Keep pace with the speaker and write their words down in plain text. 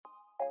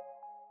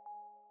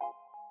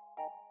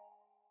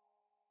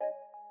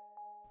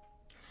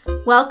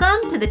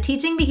Welcome to the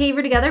Teaching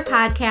Behavior Together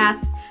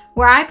podcast,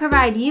 where I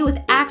provide you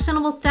with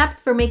actionable steps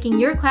for making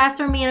your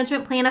classroom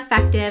management plan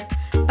effective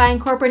by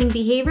incorporating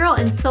behavioral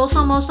and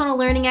social-emotional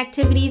learning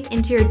activities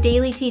into your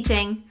daily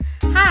teaching.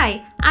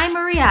 Hi, I'm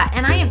Maria,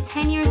 and I have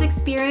 10 years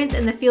experience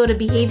in the field of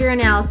behavior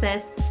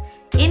analysis.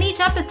 In each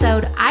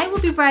episode, I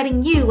will be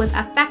providing you with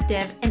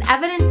effective and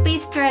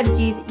evidence-based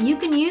strategies you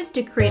can use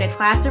to create a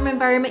classroom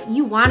environment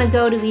you want to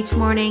go to each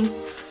morning.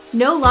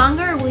 No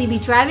longer will you be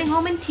driving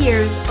home in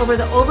tears over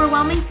the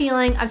overwhelming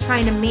feeling of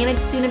trying to manage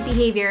student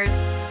behaviors.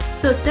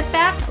 So sit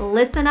back,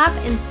 listen up,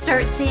 and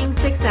start seeing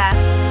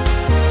success.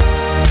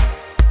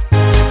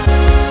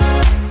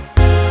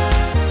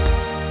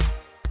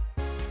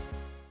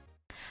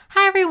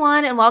 Hi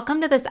everyone, and welcome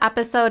to this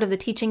episode of the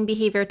Teaching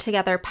Behavior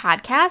Together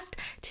podcast.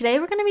 Today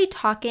we're going to be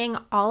talking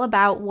all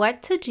about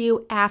what to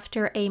do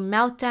after a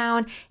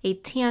meltdown, a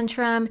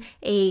tantrum,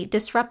 a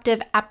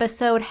disruptive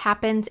episode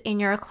happens in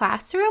your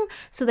classroom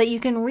so that you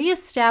can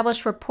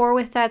reestablish rapport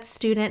with that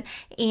student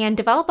and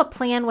develop a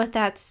plan with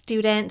that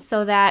student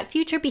so that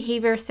future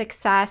behavior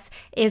success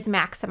is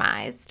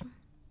maximized.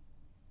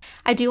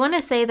 I do want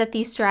to say that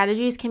these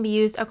strategies can be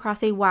used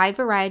across a wide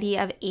variety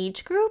of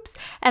age groups,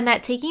 and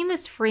that taking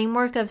this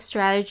framework of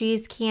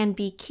strategies can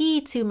be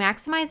key to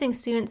maximizing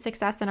student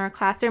success in our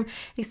classroom,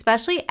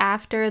 especially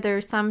after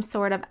there's some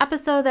sort of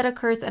episode that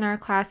occurs in our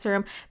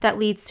classroom that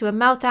leads to a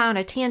meltdown,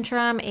 a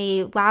tantrum,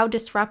 a loud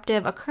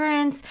disruptive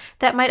occurrence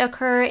that might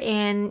occur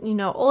in,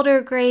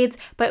 older grades.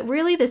 But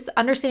really this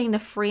understanding the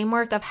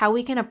framework of how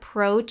we can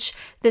approach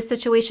this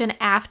situation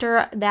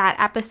after that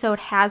episode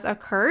has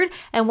occurred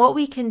and what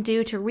we can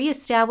do to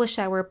reestablish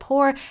that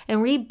rapport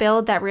and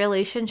rebuild that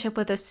relationship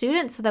with a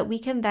student so that we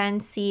can then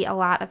see a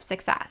lot of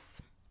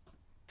success.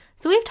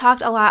 So we've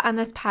talked a lot on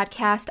this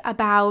podcast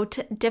about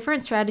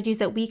different strategies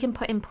that we can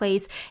put in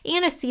place,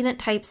 antecedent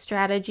type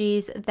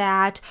strategies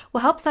that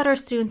will help set our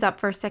students up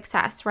for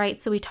success, right?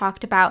 So we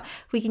talked about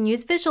we can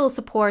use visual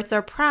supports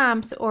or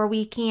prompts, or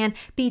we can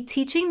be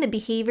teaching the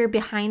behavior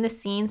behind the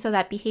scenes, so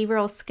that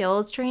behavioral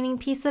skills training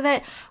piece of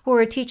it, where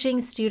we're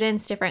teaching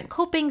students different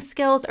coping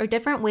skills or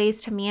different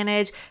ways to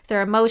manage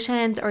their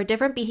emotions or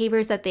different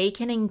behaviors that they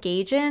can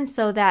engage in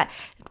so that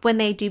when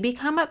they do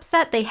become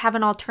upset, they have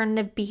an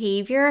alternative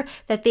behavior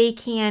that they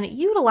can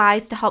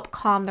utilize to help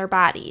calm their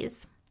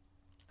bodies.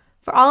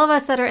 For all of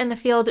us that are in the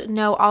field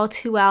know all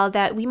too well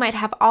that we might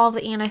have all of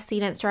the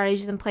antecedent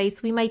strategies in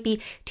place. We might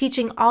be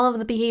teaching all of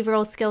the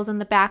behavioral skills in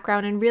the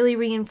background and really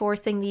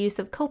reinforcing the use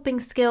of coping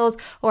skills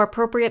or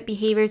appropriate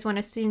behaviors when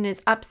a student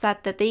is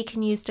upset that they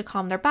can use to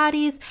calm their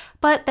bodies,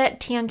 but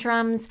that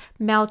tantrums,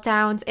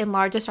 meltdowns, and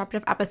large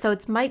disruptive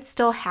episodes might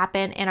still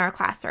happen in our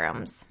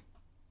classrooms.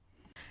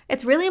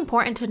 It's really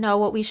important to know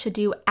what we should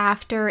do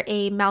after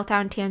a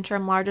meltdown,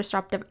 tantrum, large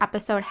disruptive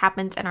episode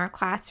happens in our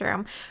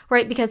classroom,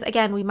 right? Because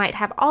again, we might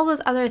have all those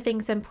other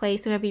things in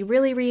place. We might be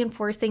really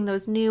reinforcing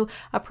those new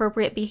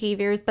appropriate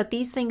behaviors, but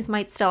these things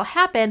might still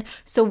happen.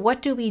 So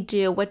what do we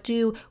do? What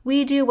do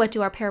we do? What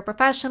do our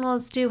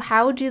paraprofessionals do?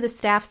 How do the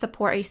staff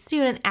support a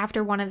student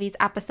after one of these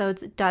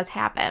episodes does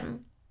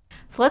happen?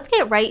 So let's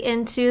get right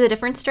into the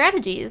different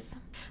strategies.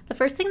 The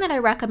first thing that I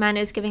recommend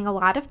is giving a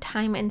lot of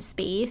time and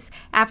space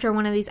after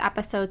one of these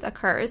episodes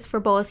occurs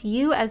for both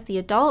you as the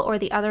adult or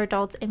the other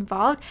adults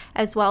involved,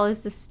 as well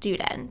as the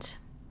student.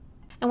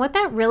 And what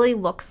that really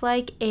looks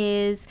like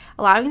is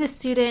allowing the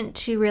student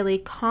to really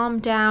calm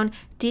down,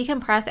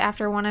 decompress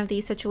after one of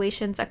these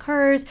situations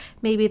occurs.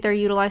 Maybe they're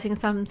utilizing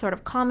some sort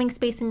of calming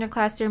space in your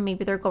classroom.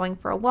 Maybe they're going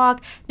for a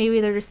walk. Maybe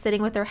they're just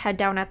sitting with their head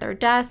down at their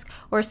desk,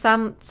 or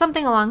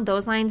something along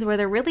those lines where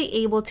they're really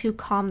able to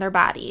calm their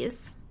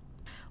bodies.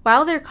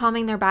 While they're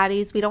calming their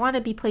bodies, we don't want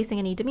to be placing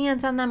any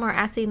demands on them or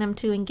asking them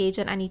to engage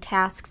in any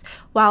tasks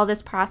while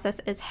this process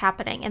is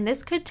happening. And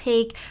this could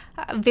take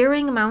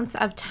varying amounts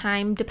of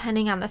time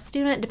depending on the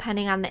student,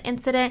 depending on the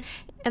incident.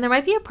 And there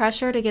might be a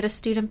pressure to get a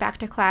student back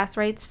to class,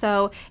 right?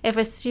 So if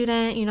a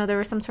student, there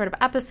was some sort of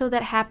episode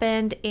that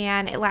happened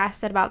and it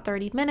lasted about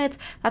 30 minutes,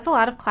 that's a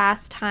lot of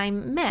class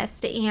time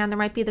missed. And there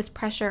might be this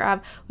pressure of,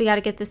 we got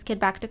to get this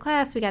kid back to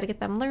class, we got to get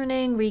them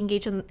learning,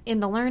 re-engage in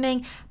the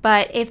learning.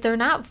 But if they're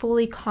not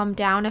fully calmed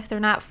down, if they're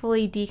not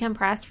fully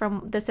decompressed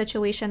from the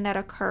situation that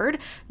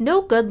occurred,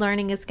 no good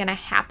learning is going to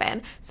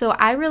happen. So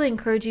I really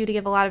encourage you to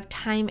give a lot of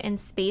time and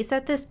space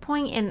at this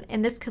point.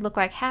 And this could look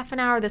like half an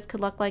hour, this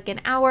could look like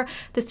an hour.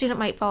 The student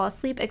might fall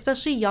asleep,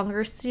 especially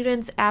younger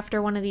students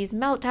after one of these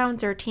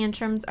meltdowns or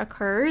tantrums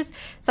occurs.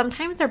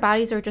 Sometimes their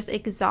bodies are just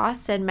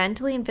exhausted,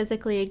 mentally and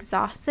physically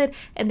exhausted,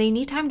 and they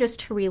need time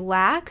just to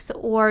relax,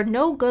 or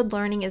no good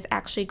learning is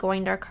actually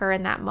going to occur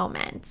in that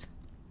moment.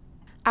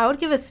 I would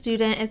give a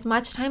student as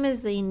much time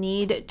as they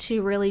need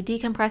to really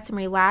decompress and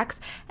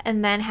relax,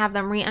 and then have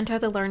them re-enter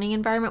the learning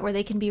environment where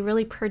they can be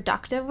really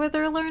productive with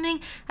their learning,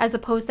 as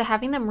opposed to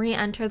having them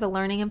re-enter the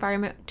learning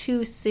environment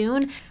too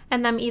soon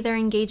and them either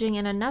engaging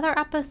in another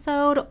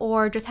episode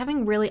or just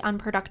having really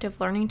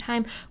unproductive learning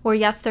time where,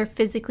 yes, they're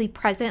physically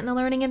present in the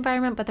learning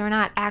environment, but they're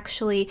not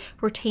actually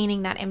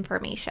retaining that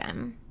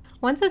information.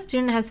 Once a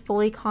student has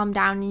fully calmed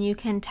down and you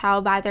can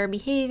tell by their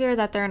behavior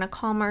that they're in a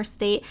calmer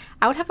state,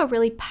 I would have a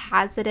really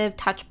positive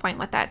touch point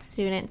with that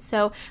student.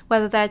 So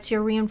whether that's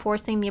you're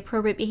reinforcing the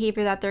appropriate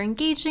behavior that they're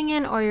engaging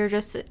in, or you're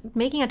just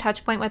making a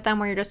touch point with them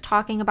where you're just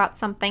talking about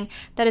something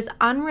that is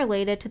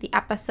unrelated to the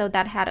episode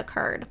that had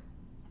occurred.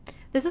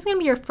 This is going to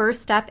be your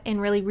first step in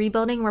really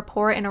rebuilding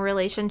rapport in a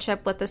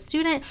relationship with the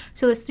student,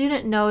 so the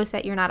student knows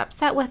that you're not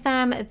upset with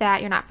them, that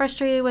you're not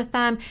frustrated with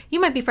them. You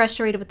might be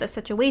frustrated with the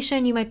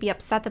situation, you might be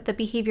upset that the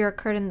behavior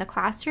occurred in the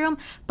classroom,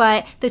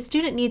 but the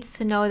student needs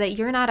to know that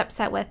you're not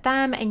upset with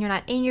them and you're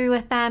not angry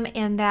with them,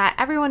 and that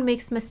everyone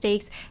makes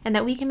mistakes, and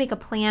that we can make a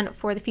plan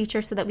for the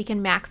future so that we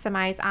can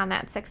maximize on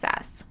that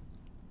success.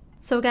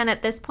 So again,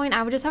 at this point,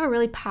 I would just have a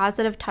really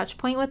positive touch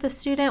point with the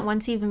student.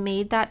 Once you've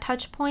made that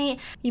touch point,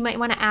 you might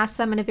want to ask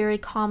them in a very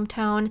calm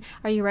tone,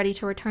 are you ready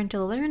to return to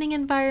the learning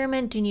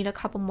environment? Do you need a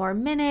couple more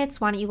minutes?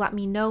 Why don't you let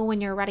me know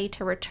when you're ready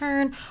to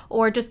return?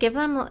 Or just give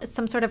them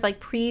some sort of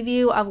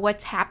preview of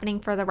what's happening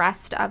for the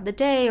rest of the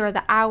day or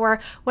the hour,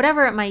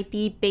 whatever it might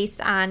be,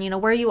 based on,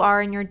 where you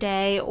are in your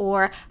day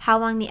or how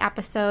long the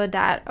episode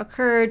that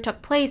occurred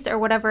took place or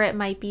whatever it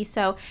might be.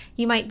 So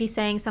you might be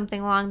saying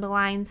something along the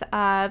lines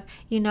of,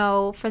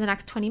 for the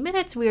next 20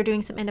 minutes, we are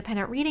doing some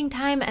independent reading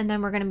time, and then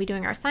we're going to be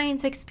doing our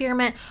science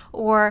experiment,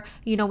 or,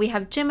 we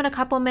have gym in a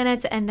couple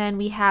minutes, and then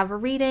we have a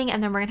reading,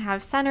 and then we're going to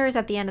have centers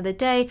at the end of the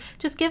day.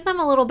 Just give them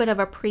a little bit of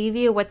a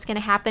preview of what's going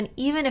to happen,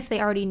 even if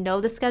they already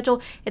know the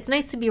schedule. It's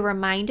nice to be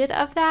reminded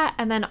of that,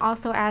 and then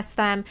also ask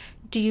them,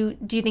 do you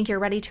think you're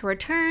ready to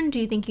return? Do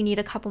you think you need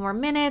a couple more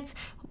minutes?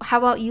 How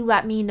about you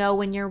let me know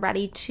when you're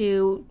ready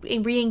to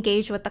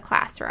re-engage with the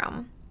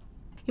classroom?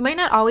 You might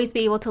not always be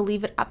able to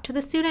leave it up to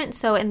the student.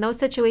 So in those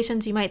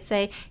situations, you might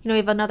say, you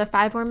have another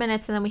 5 more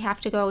minutes and then we have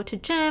to go to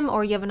gym,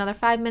 or you have another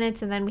 5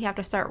 minutes and then we have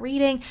to start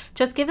reading.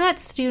 Just give that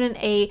student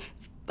a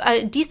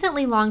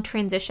decently long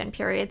transition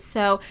period.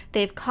 So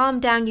they've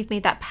calmed down, you've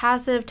made that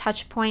positive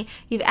touch point,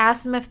 you've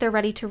asked them if they're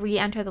ready to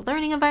re-enter the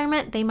learning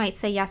environment. They might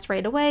say yes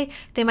right away.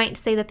 They might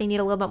say that they need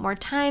a little bit more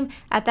time.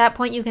 At that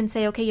point, you can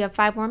say, okay, you have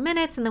 5 more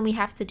minutes and then we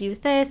have to do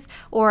this,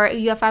 or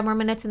you have 5 more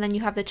minutes and then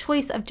you have the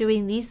choice of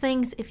doing these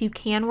things. If you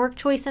can work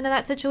choice into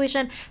that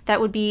situation, that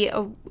would be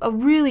a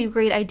really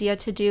great idea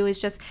to do,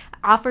 is just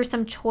offer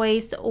some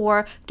choice,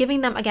 or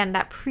giving them, again,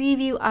 that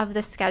preview of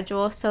the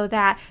schedule so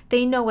that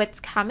they know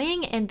what's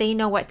coming and they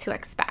know what to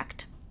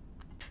expect.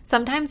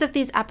 Sometimes if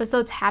these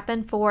episodes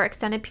happen for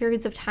extended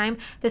periods of time,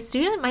 the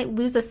student might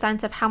lose a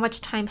sense of how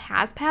much time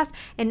has passed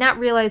and not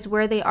realize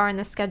where they are in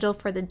the schedule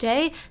for the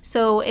day.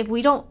 So if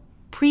we don't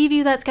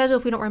preview that schedule,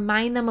 if we don't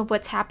remind them of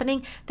what's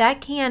happening,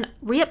 that can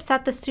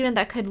re-upset the student.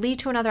 That could lead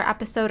to another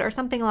episode or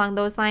something along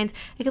those lines.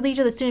 It could lead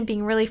to the student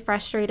being really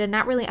frustrated,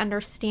 not really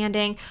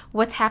understanding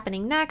what's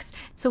happening next.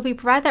 So if we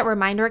provide that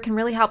reminder, it can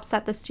really help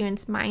set the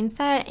student's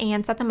mindset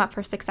and set them up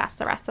for success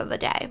the rest of the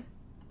day.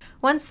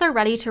 Once they're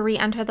ready to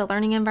re-enter the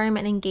learning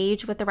environment and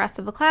engage with the rest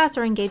of the class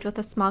or engage with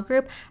a small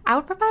group, I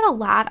would provide a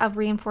lot of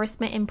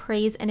reinforcement and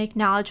praise and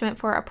acknowledgement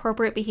for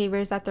appropriate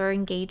behaviors that they're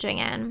engaging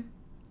in.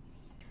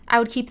 I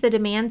would keep the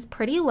demands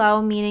pretty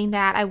low, meaning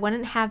that I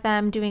wouldn't have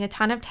them doing a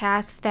ton of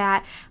tasks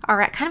that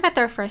are at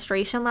their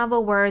frustration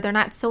level, where they're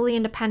not solely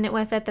independent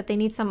with it, that they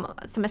need some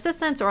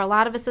assistance or a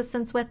lot of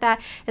assistance with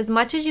that. As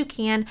much as you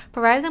can,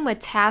 provide them with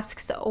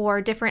tasks or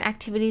different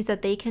activities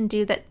that they can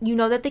do that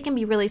that they can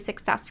be really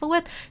successful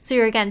with. So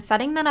you're, again,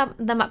 setting them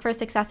up for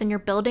success, and you're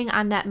building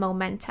on that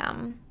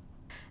momentum.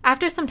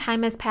 After some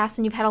time has passed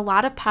and you've had a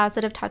lot of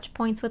positive touch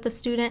points with the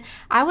student,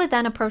 I would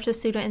then approach the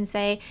student and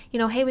say,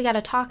 hey, we got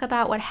to talk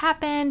about what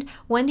happened.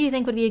 When do you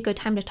think would be a good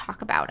time to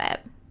talk about it?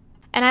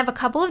 And I have a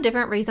couple of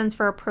different reasons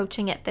for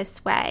approaching it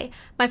this way.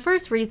 My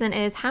first reason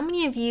is, how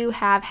many of you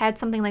have had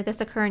something like this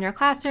occur in your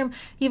classroom?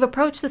 You've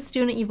approached the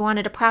student, you've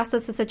wanted to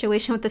process the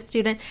situation with the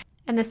student,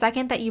 and the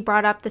second that you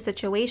brought up the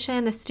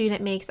situation, the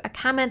student makes a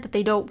comment that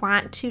they don't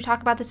want to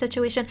talk about the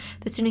situation,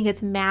 the student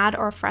gets mad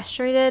or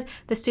frustrated,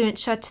 the student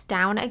shuts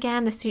down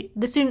again, the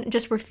student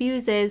just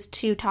refuses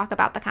to talk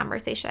about the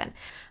conversation.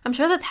 I'm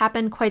sure that's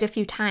happened quite a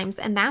few times,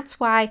 and that's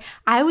why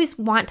I always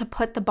want to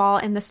put the ball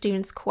in the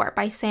student's court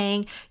by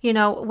saying,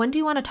 when do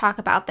you want to talk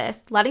about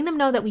this? Letting them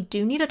know that we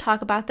do need to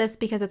talk about this,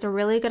 because it's a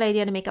really good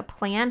idea to make a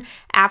plan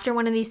after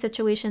one of these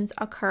situations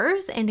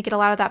occurs and to get a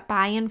lot of that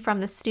buy-in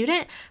from the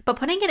student, but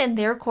putting it in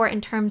their court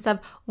in terms of,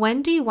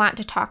 when do you want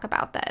to talk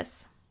about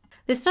this?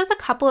 This does a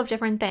couple of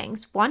different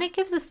things. One, it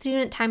gives the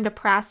student time to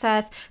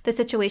process the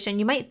situation.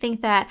 You might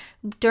think that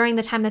during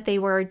the time that they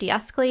were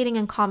de-escalating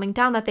and calming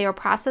down that they were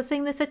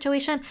processing the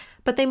situation,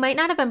 but they might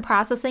not have been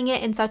processing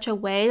it in such a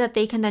way that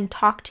they can then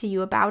talk to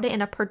you about it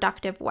in a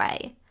productive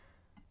way.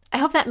 I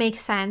hope that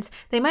makes sense.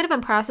 They might have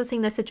been processing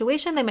the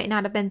situation. They might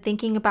not have been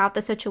thinking about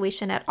the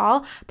situation at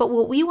all. But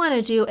what we want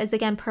to do is,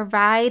 again,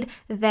 provide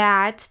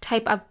that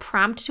type of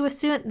prompt to a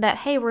student that,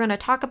 hey, we're going to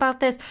talk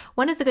about this.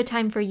 When is a good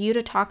time for you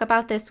to talk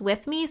about this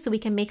with me, so we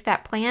can make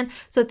that plan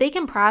so that they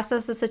can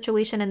process the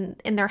situation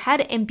in their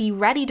head and be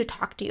ready to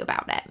talk to you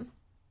about it.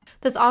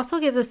 This also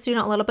gives a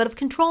student a little bit of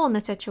control in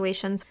the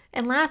situations.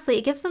 And lastly,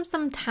 it gives them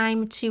some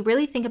time to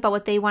really think about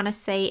what they want to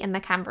say in the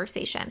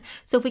conversation.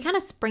 So if we kind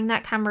of spring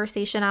that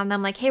conversation on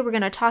them, like, hey, we're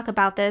going to talk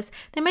about this,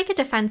 they might get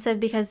defensive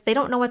because they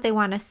don't know what they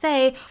want to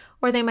say,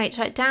 or they might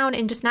shut down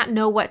and just not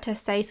know what to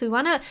say. So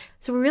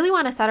we really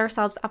want to set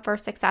ourselves up for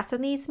success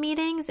in these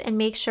meetings and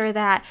make sure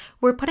that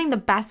we're putting the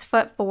best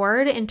foot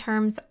forward in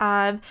terms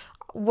of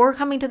we're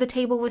coming to the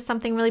table with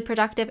something really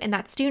productive, and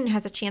that student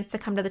has a chance to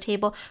come to the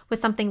table with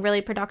something really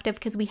productive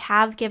because we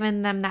have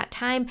given them that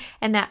time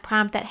and that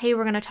prompt that, hey,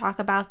 we're going to talk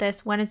about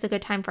this. When is a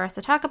good time for us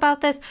to talk about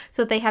this?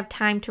 So that they have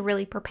time to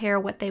really prepare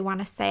what they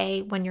want to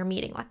say when you're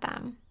meeting with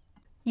them.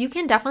 You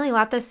can definitely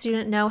let the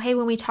student know, hey,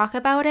 when we talk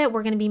about it,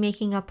 we're going to be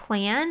making a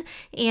plan.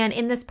 And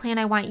in this plan,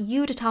 I want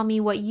you to tell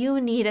me what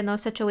you need in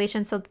those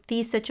situations so that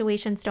these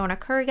situations don't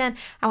occur again.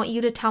 I want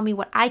you to tell me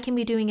what I can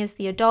be doing as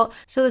the adult.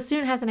 So the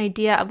student has an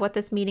idea of what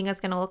this meeting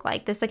is going to look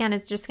like. This, again,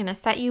 is just going to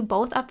set you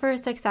both up for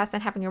success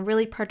and having a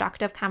really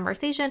productive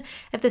conversation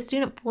if the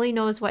student fully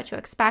knows what to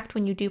expect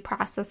when you do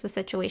process the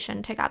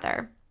situation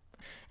together.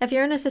 If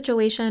you're in a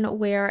situation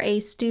where a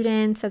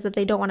student says that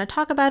they don't want to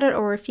talk about it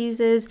or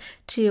refuses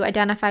to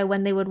identify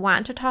when they would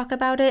want to talk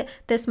about it,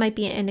 this might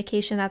be an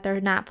indication that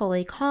they're not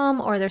fully calm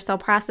or they're still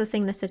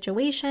processing the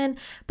situation.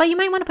 But you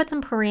might want to put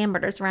some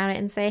parameters around it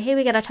and say, hey,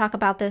 we got to talk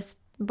about this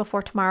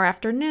before tomorrow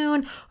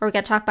afternoon, or we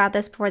got to talk about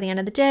this before the end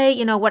of the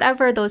day.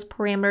 Whatever those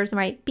parameters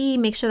might be,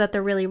 make sure that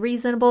they're really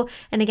reasonable.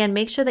 And again,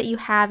 make sure that you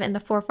have in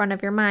the forefront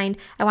of your mind,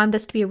 I want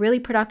this to be a really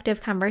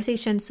productive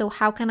conversation. So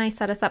how can I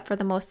set us up for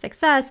the most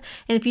success?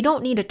 And if you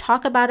don't need to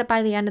talk about it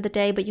by the end of the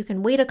day, but you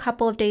can wait a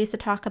couple of days to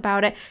talk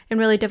about it and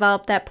really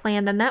develop that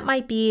plan, then that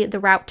might be the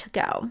route to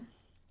go.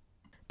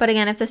 But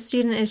again, if the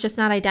student is just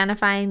not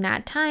identifying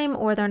that time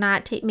or they're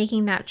not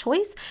making that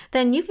choice,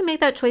 then you can make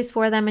that choice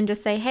for them and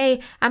just say,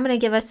 hey, I'm going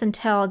to give us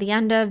until the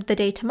end of the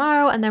day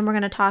tomorrow, and then we're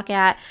going to talk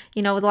at,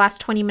 the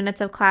last 20 minutes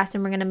of class,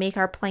 and we're going to make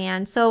our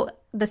plan. So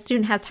the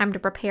student has time to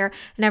prepare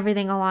and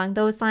everything along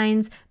those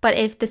lines. But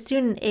if the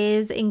student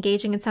is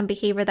engaging in some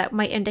behavior that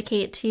might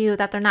indicate to you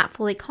that they're not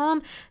fully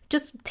calm,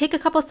 just take a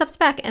couple steps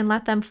back and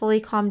let them fully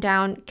calm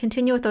down.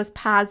 Continue with those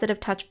positive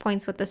touch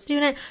points with the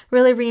student,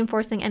 really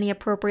reinforcing any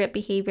appropriate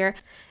behavior.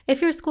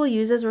 If your school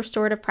uses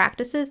restorative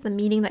practices, the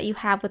meeting that you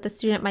have with the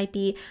student might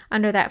be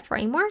under that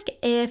framework.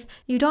 If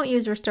you don't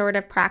use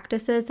restorative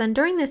practices, then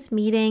during this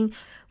meeting,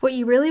 what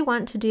you really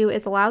want to do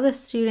is allow the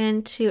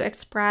student to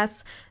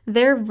express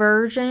their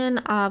version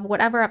of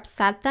whatever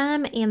upset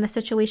them and the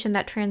situation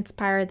that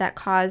transpired that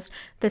caused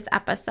this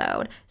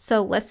episode.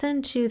 So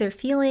listen to their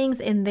feelings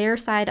and their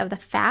side of the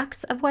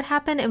facts of what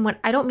happened. And what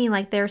I don't mean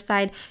like their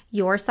side,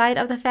 your side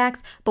of the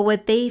facts, but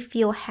what they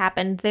feel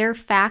happened. Their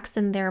facts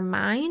in their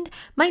mind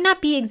might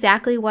not be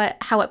exactly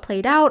how it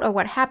played out or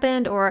what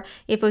happened, or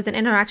if it was an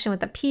interaction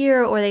with a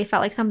peer or they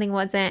felt like something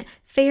wasn't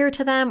fair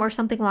to them or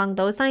something along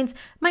those lines.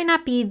 Might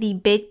not be the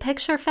big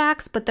picture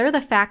facts, but they're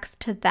the facts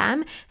to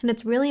them. And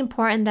it's really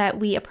important that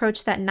we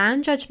approach that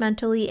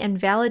non-judgmentally and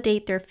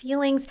validate their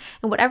feelings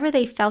and whatever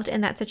they felt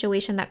in that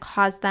situation that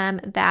caused them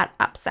that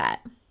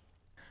upset.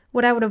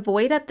 What I would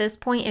avoid at this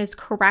point is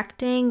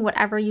correcting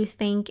whatever you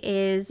think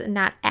is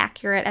not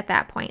accurate at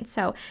that point.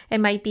 So it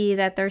might be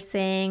that they're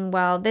saying,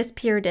 well, this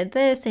peer did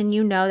this, and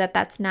you know that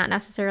that's not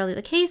necessarily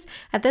the case.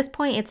 At this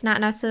point, it's not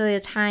necessarily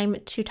the time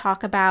to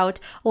talk about,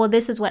 well,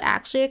 this is what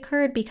actually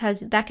occurred, because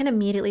that can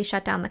immediately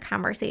shut down the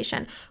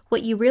conversation.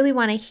 What you really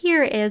want to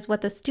hear is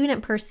what the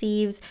student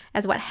perceives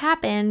as what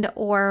happened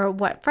or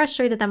what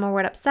frustrated them or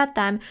what upset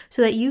them,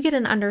 so that you get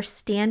an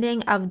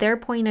understanding of their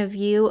point of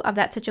view of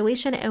that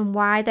situation and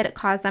why that it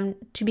caused them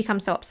to become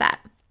so upset.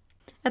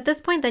 At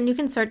this point, then you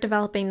can start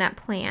developing that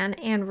plan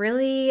and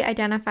really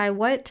identify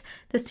what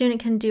the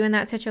student can do in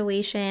that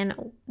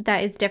situation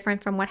that is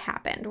different from what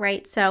happened,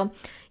 right? So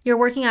you're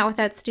working out with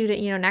that student,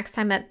 next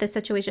time that this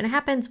situation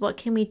happens, what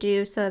can we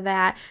do so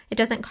that it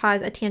doesn't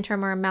cause a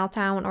tantrum or a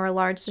meltdown or a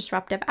large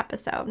disruptive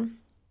episode?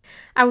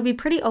 I would be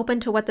pretty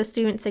open to what the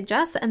student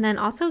suggests, and then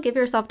also give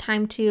yourself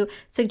time to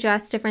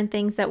suggest different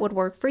things that would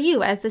work for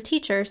you as a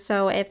teacher.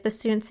 So if the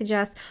student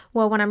suggests,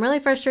 well, when I'm really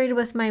frustrated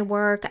with my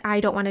work, I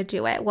don't want to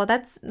do it. Well,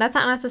 that's not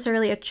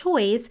necessarily a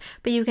choice,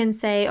 but you can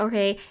say,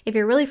 okay, if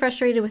you're really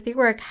frustrated with your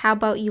work, how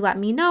about you let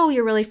me know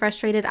you're really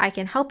frustrated? I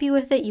can help you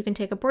with it. You can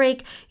take a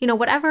break,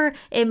 whatever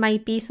it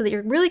might be, so that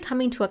you're really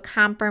coming to a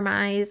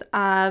compromise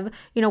of,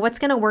 what's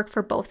going to work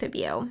for both of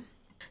you.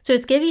 So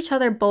just give each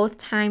other both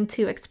time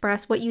to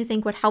express what you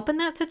think would help in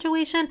that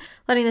situation,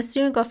 letting the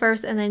student go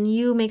first, and then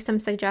you make some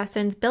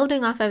suggestions,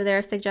 building off of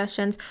their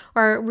suggestions,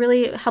 or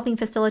really helping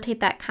facilitate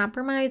that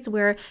compromise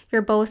where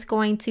you're both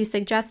going to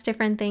suggest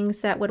different things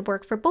that would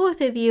work for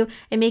both of you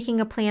and making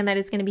a plan that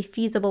is going to be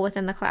feasible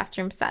within the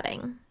classroom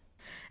setting.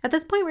 At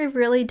this point, we've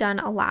really done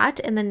a lot,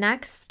 and the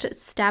next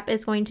step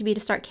is going to be to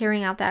start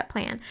carrying out that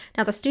plan.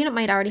 Now, the student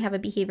might already have a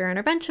behavior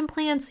intervention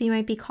plan, so you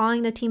might be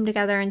calling the team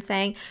together and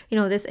saying,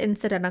 this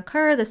incident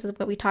occurred, this is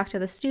what we talked to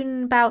the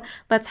student about,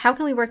 how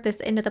can we work this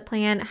into the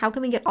plan? How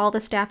can we get all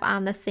the staff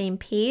on the same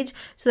page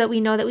so that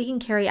we know that we can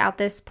carry out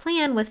this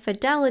plan with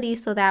fidelity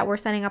so that we're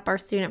setting up our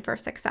student for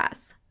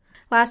success?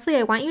 Lastly,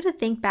 I want you to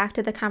think back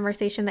to the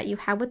conversation that you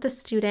had with the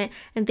student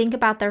and think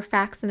about their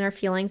facts and their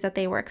feelings that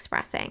they were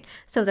expressing.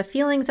 So the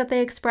feelings that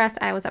they expressed,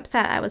 I was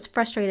upset, I was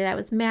frustrated, I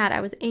was mad,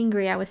 I was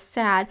angry, I was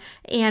sad,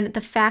 and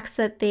the facts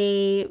that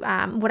they,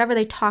 whatever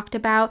they talked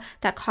about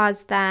that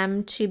caused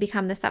them to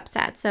become this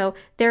upset. So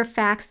their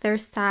facts, their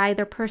side,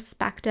 their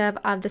perspective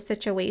of the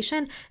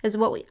situation is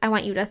what I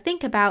want you to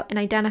think about and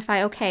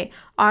identify, okay,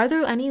 are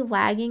there any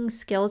lagging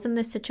skills in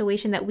this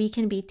situation that we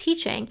can be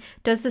teaching?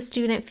 Does the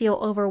student feel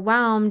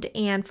overwhelmed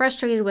and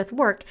frustrated with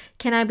work?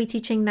 Can I be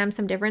teaching them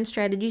some different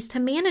strategies to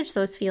manage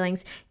those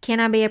feelings? Can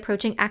I be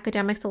approaching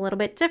academics a little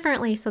bit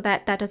differently so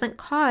that that doesn't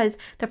cause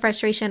the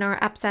frustration or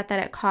upset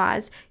that it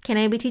caused? Can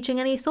I be teaching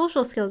any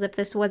social skills if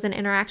this was an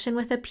interaction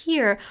with a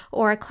peer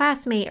or a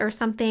classmate or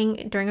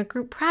something during a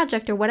group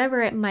project or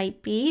whatever it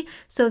might be,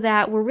 so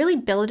that we're really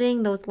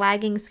building those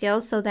lagging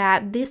skills so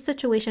that this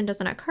situation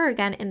doesn't occur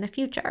again in the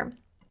future.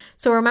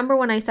 So remember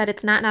when I said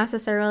it's not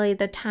necessarily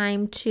the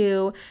time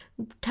to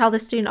tell the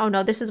student, oh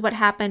no, this is what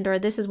happened or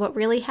this is what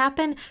really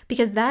happened,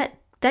 because that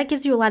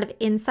gives you a lot of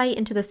insight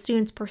into the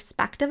student's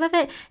perspective of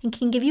it and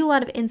can give you a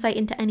lot of insight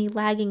into any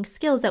lagging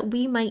skills that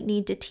we might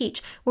need to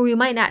teach, where we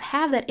might not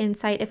have that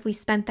insight if we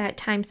spent that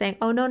time saying,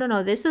 oh,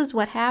 no, this is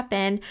what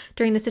happened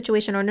during the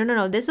situation, or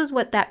no, this is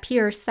what that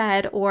peer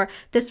said, or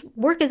this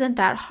work isn't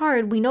that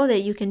hard. We know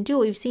that you can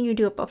do it. We've seen you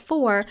do it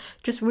before.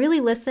 Just really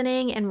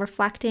listening and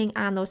reflecting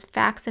on those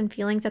facts and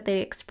feelings that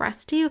they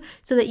express to you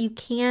so that you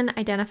can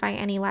identify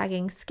any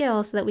lagging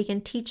skills so that we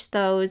can teach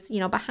those,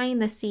 behind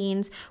the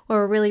scenes, or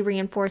we're really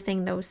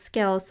reinforcing those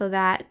skills so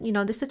that,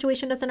 the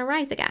situation doesn't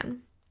arise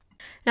again.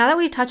 Now that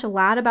we've touched a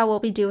lot about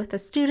what we do with the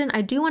student,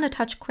 I do want to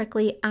touch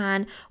quickly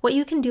on what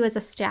you can do as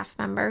a staff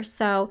member.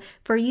 So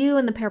for you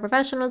and the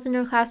paraprofessionals in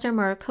your classroom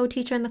or a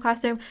co-teacher in the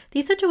classroom,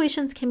 these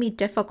situations can be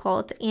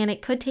difficult and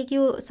it could take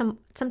you some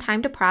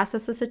time to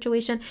process the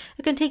situation.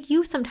 It can take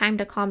you some time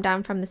to calm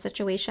down from the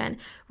situation.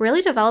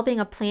 Really developing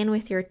a plan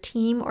with your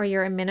team or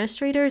your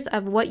administrators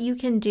of what you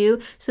can do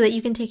so that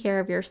you can take care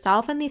of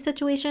yourself in these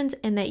situations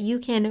and that you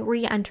can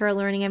re-enter a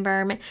learning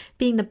environment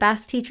being the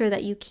best teacher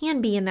that you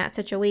can be in that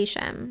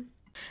situation.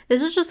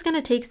 This is just going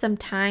to take some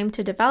time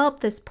to develop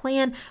this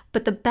plan,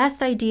 but the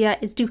best idea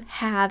is to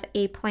have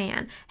a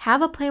plan.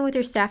 Have a plan with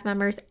your staff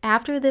members.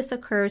 After this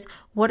occurs,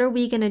 what are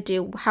we going to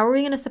do? How are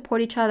we going to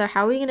support each other?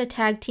 How are we going to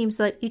tag teams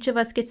so that each of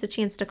us gets a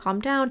chance to calm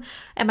down?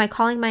 Am I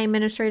calling my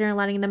administrator and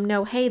letting them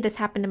know, hey, this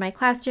happened in my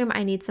classroom.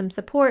 I need some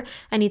support.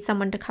 I need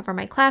someone to cover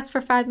my class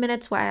for 5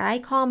 minutes while I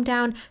calm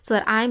down so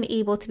that I'm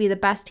able to be the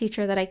best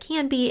teacher that I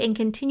can be and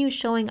continue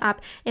showing up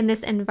in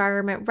this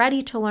environment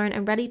ready to learn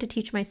and ready to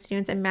teach my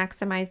students and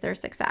maximize their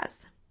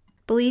success.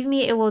 Believe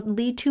me, it will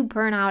lead to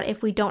burnout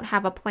if we don't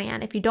have a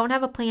plan. If you don't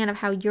have a plan of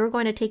how you're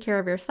going to take care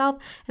of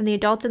yourself and the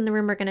adults in the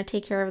room are going to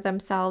take care of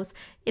themselves,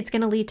 it's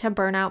going to lead to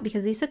burnout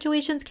because these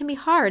situations can be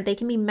hard. They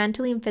can be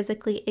mentally and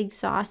physically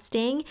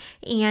exhausting.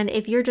 And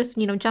if you're just,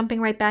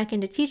 jumping right back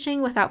into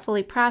teaching without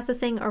fully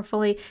processing or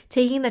fully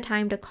taking the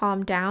time to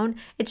calm down,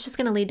 it's just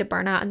going to lead to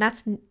burnout. And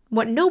that's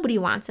what nobody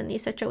wants in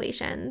these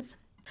situations.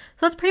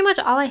 So that's pretty much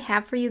all I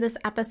have for you this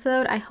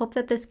episode. I hope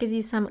that this gives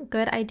you some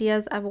good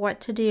ideas of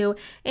what to do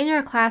in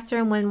your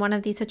classroom when one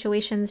of these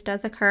situations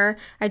does occur.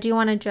 I do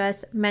want to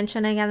just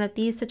mention again that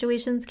these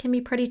situations can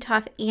be pretty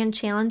tough and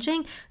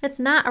challenging. It's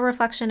not a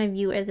reflection of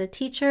you as a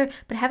teacher,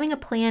 but having a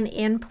plan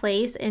in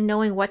place and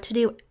knowing what to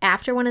do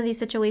after one of these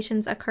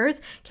situations occurs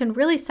can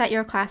really set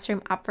your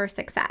classroom up for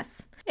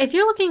success. If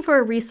you're looking for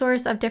a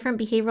resource of different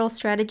behavioral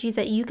strategies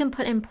that you can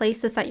put in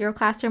place to set your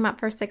classroom up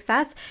for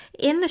success,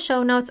 in the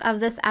show notes of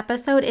this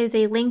episode is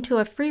a link to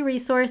a free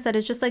resource that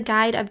is just a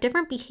guide of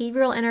different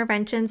behavioral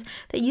interventions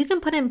that you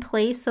can put in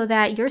place so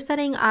that you're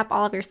setting up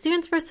all of your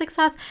students for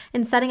success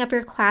and setting up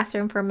your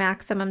classroom for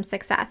maximum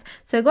success.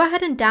 So go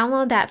ahead and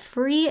download that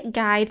free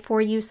guide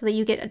for you so that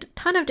you get a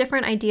ton of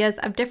different ideas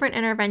of different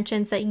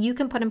interventions that you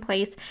can put in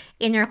place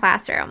in your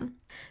classroom.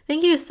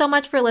 Thank you so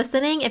much for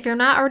listening. If you're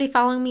not already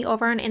following me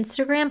over on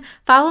Instagram,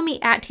 follow me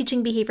at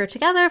Teaching Behavior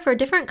Together for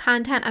different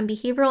content on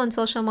behavioral and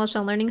social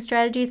emotional learning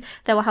strategies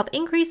that will help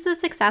increase the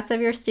success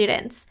of your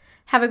students.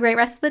 Have a great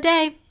rest of the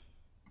day.